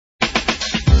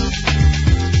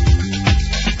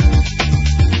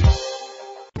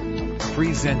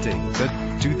Presenting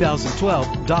the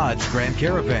 2012 Dodge Grand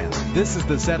Caravan. This is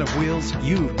the set of wheels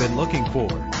you've been looking for.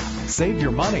 Save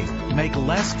your money. Make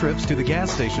less trips to the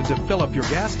gas station to fill up your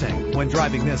gas tank when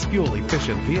driving this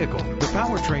fuel-efficient vehicle. The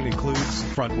powertrain includes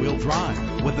front-wheel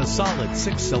drive with a solid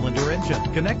 6-cylinder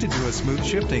engine connected to a smooth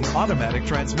shifting automatic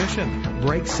transmission.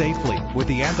 Brake safely with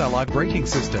the anti-lock braking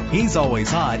system. He's always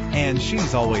hot and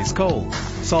she's always cold.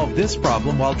 Solve this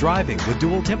problem while driving with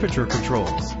dual temperature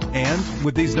controls. And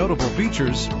with these notable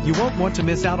features, you won't want to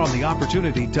miss out on the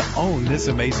opportunity to own this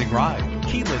amazing ride.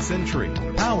 Keyless entry,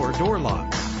 power door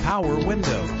locks, power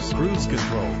windows, cruise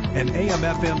control, an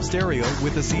AM/FM stereo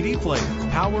with a CD player,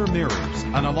 power mirrors,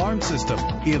 an alarm system.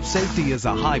 If safety is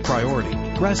a high priority,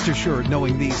 rest assured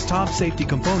knowing these top safety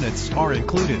components are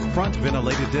included: front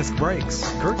ventilated disc brakes,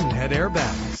 curtain head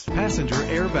airbags, passenger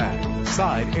airbag,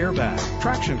 side airbag,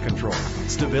 traction control,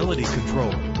 stability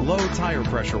control, low tire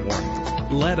pressure warning.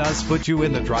 Let us put you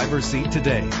in the driver's seat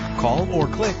today. Call or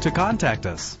click to contact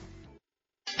us.